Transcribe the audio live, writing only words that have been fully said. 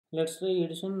Let's try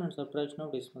addition and subtraction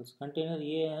of decimals. Container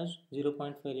A has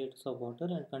 0.5 liters of water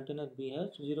and container B has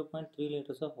 0.3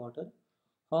 liters of water.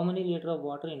 How many liters of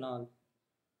water in all?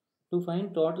 To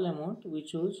find total amount, we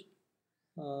choose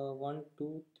 1,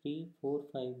 2, 3, 4,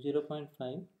 5,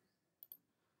 0.5,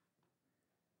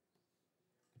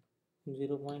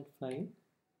 0.5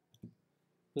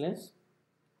 plus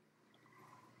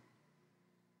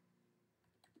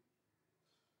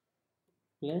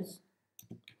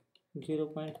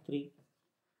 0.3.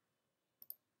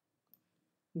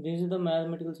 This is the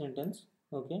mathematical sentence.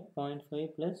 Okay,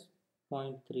 0.5 plus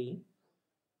 0.3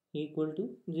 equal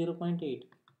to 0.8.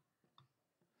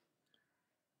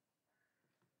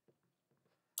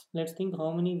 Let's think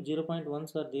how many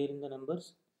 0.1s are there in the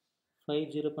numbers. 5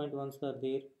 0.1s are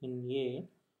there in A,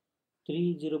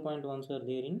 3 0.1s are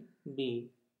there in B.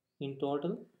 In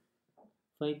total,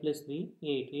 5 plus 3,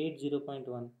 8, 8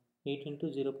 0.1. 8 into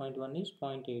 0.1 is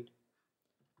 0.8.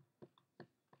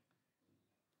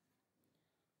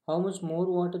 How much more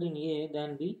water in A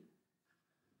than B?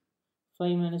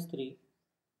 5 minus 3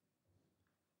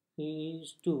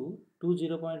 is 2. 2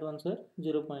 0.1s are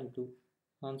 0.2.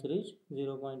 Answer is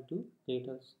 0.2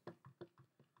 liters.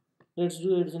 Let's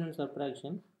do addition and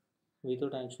subtraction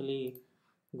without actually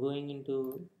going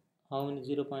into how many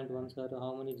 0.1s are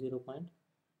how many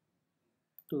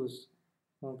 0.2s.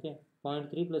 Okay,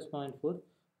 0.3 plus 0.4,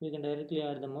 we can directly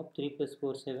add them up. 3 plus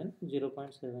 4, 7,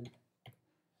 0.7.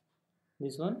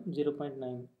 This one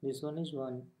 0.9, this one is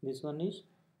 1, this one is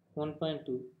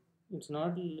 1.2. It's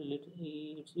not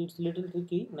it's little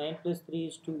tricky. 9 plus 3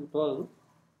 is 2, 12.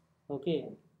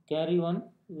 Okay, carry 1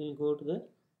 will go to the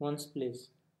ones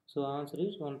place, so answer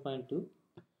is 1.2.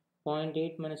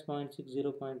 0.8 minus 0.6,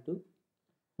 0.2.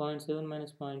 0.7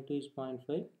 minus 0.2 is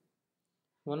 0.5.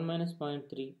 1 minus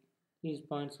 0.3 is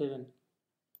 0.7,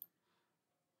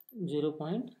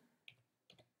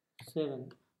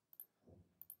 0.7.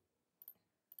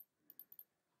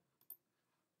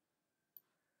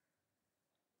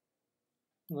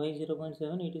 Why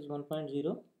 0.7? It is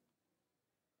 1.0,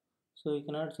 so you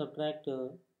cannot subtract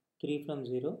 3 from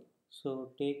 0.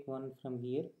 So take 1 from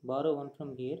here, borrow 1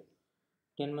 from here.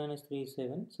 10 minus 3 is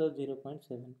 7, so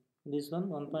 0.7. This one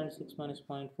 1.6 minus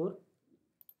 0.4,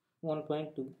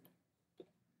 1.2.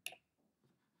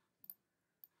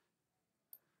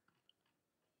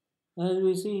 As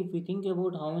we see, if we think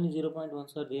about how many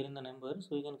 0.1s are there in the number,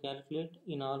 so we can calculate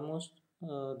in almost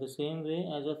the same way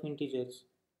as of integers.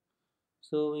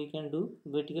 So we can do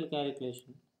vertical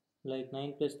calculation like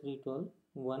 9 plus 3 12,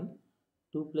 1,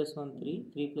 2 plus 1 3,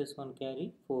 3 plus 1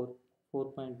 carry 4,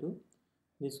 4.2.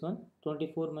 This one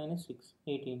 24 minus 6,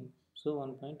 18, so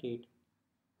 1.8.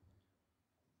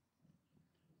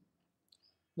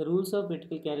 The rules of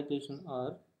vertical calculation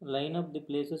are: line up the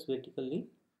places vertically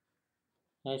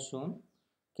as shown,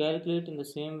 calculate in the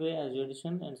same way as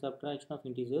addition and subtraction of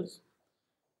integers,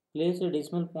 place a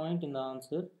decimal point in the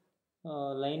answer,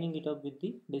 lining it up with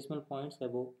the decimal points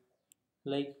above,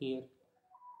 like here.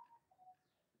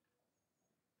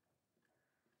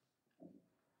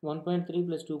 1.3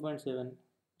 plus 2.7.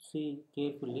 See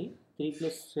carefully. 3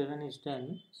 plus 7 is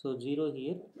 10. So 0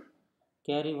 here.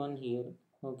 Carry 1 here.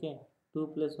 Okay. 2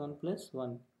 plus 1 plus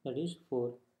 1. That is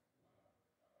 4.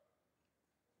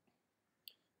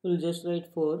 We'll just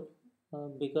write 4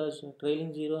 because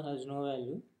trailing 0 has no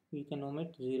value. We can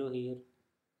omit 0 here.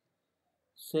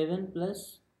 7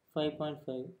 plus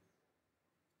 5.5.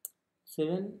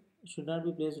 7 should not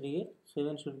be placed here.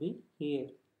 7 should be here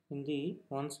in the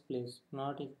ones place,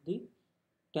 not in the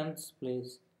tenths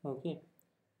place. Okay.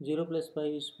 0 plus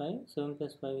 5 is 5. 7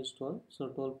 plus 5 is 12. So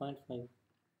 12.5.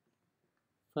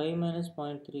 5 minus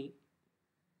 0.3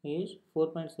 is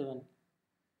 4.7.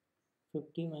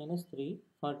 50 minus 3,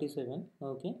 47.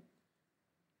 Okay.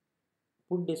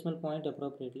 Put decimal point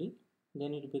appropriately.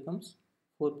 Then it becomes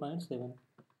 4.7.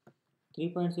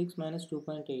 3.6 minus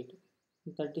 2.8.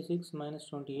 36 minus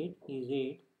 28 is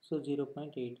 8. So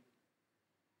 0.8.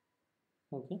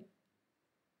 Okay.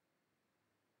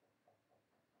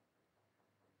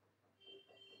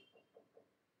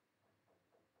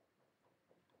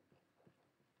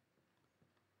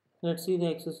 Let's see the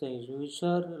exercise. Which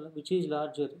is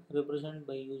larger? Represent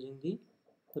by using the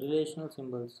relational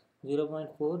symbols.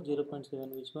 0.4,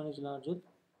 0.7. Which one is larger?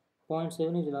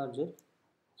 0.7 is larger.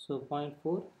 So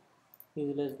 0.4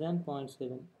 is less than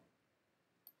 0.7.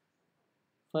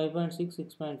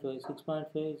 5.6, 6.5.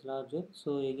 6.5 is larger.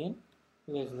 So again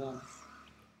less than.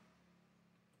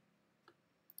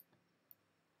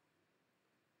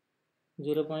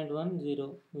 0.1,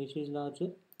 0. Which is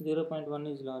larger? 0.1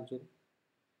 is larger.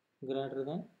 Greater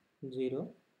than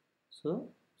 0. So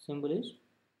symbol is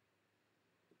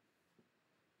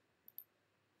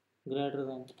greater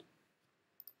than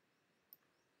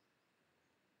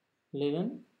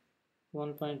 11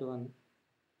 1.1.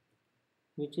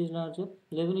 Which is larger?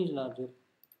 11 is larger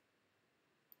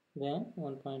than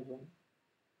 1.1.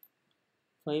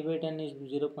 5 by 10 is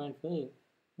 0.5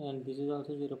 and this is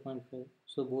also 0.5.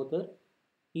 So both are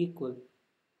equal.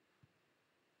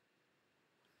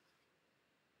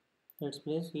 Let's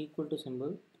place equal to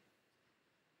symbol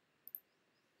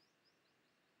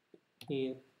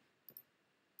here.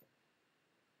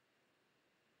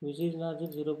 Which is larger,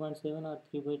 0.7 or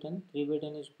 3 by 10? 3 by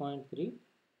 10 is 0.3.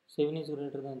 7 is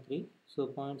greater than 3. So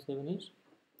 0.7 is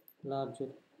larger.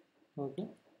 Okay.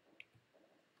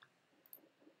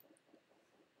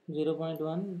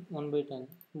 0.1, 1 by 10.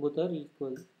 Both are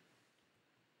equal.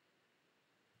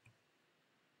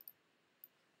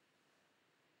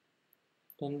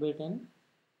 10 by 10.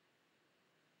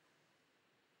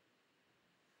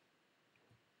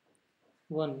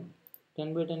 1.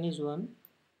 10 by 10 is 1.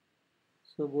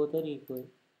 So both are equal.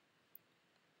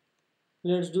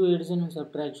 Let's do addition and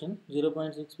subtraction.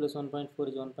 0.6 plus 1.4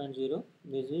 is 1.0.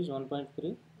 This is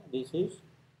 1.3. This is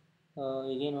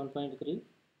again 1.3.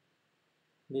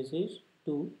 This is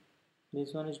 2.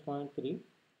 This one is 0.3.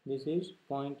 This is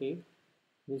 0.8.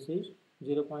 This is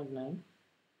 0.9.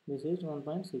 This is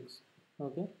 1.6.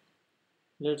 Okay.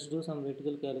 Let's do some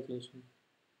vertical calculation.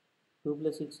 2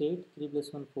 plus 6 8. 3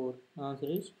 plus 1 4. Answer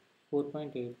is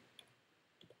 4.8.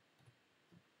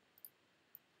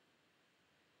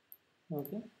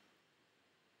 Okay.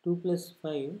 2 plus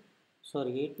 5,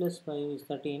 sorry, 8 plus 5 is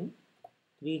 13.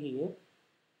 3 here.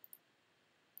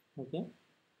 Okay.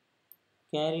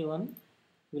 Carry 1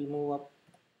 will move up.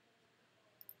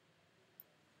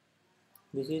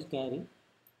 This is carry.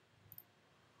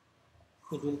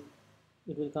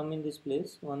 It will come in this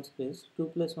place, 1's place.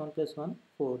 2 plus 1 plus 1,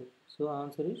 4. So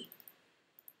answer is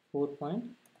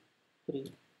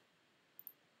 4.3.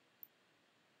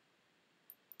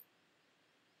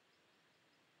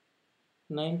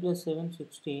 9 plus 7,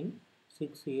 16.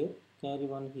 6 here. Carry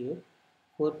 1 here.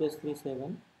 4 plus 3,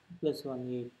 7. Plus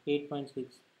 1, 8.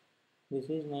 8.6. This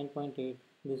is 9.8.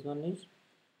 This one is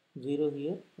 0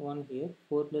 here, 1 here.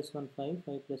 4 plus 1, 5.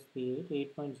 5 plus 3,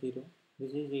 8. 8.0.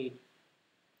 This is 8.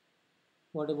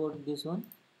 What about this one?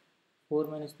 4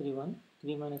 minus 3, 1.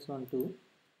 3 minus 1, 2.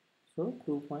 So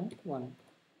 2.1.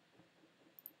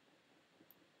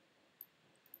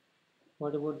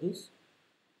 What about this?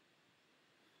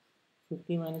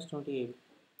 50 minus 28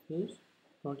 is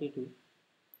 22.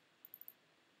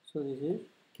 So this is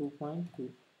 2.2.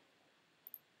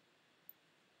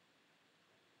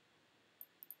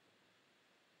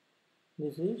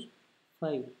 This is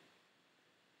 5.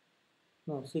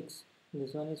 No, 6.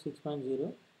 This one is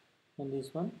 6.0 and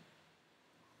this one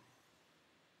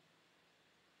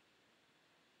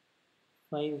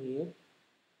 5 here,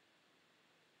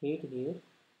 8 here,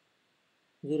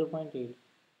 0.8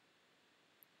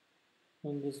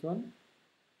 and this one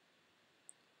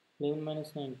 11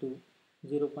 minus 9, 2,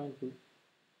 0.2.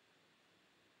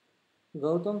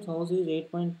 Gautam's house is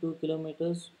 8.2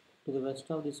 kilometers to the west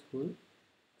of the school.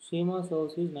 Seema's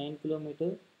house is 9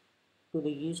 kilometers to the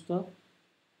east of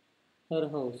her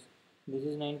house. This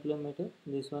is 9 kilometers.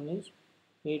 This one is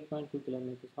 8.2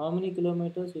 kilometers. How many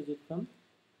kilometers is it from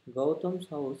Gautam's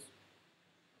house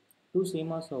to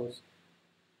Seema's house?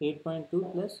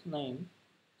 8.2 plus 9,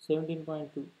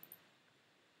 17.2.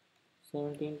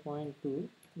 17.2.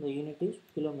 The unit is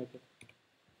kilometer.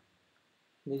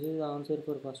 This is the answer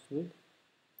for first bit.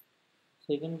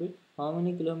 Second bit, how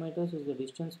many kilometers is the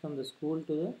distance from the school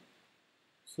to the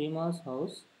Seema's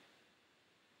house?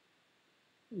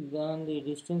 Then the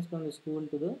distance from the school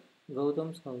to the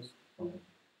Gautam's house.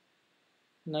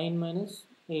 9 minus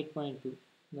 8.2.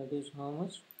 That is how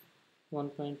much?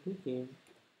 1.2 km.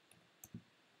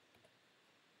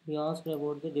 He asked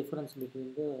about the difference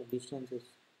between the distances.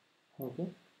 Okay.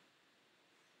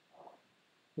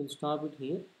 We'll stop it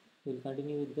here. We'll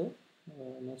continue with the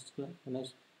next.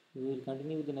 We will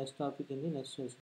continue with the next topic in the next session.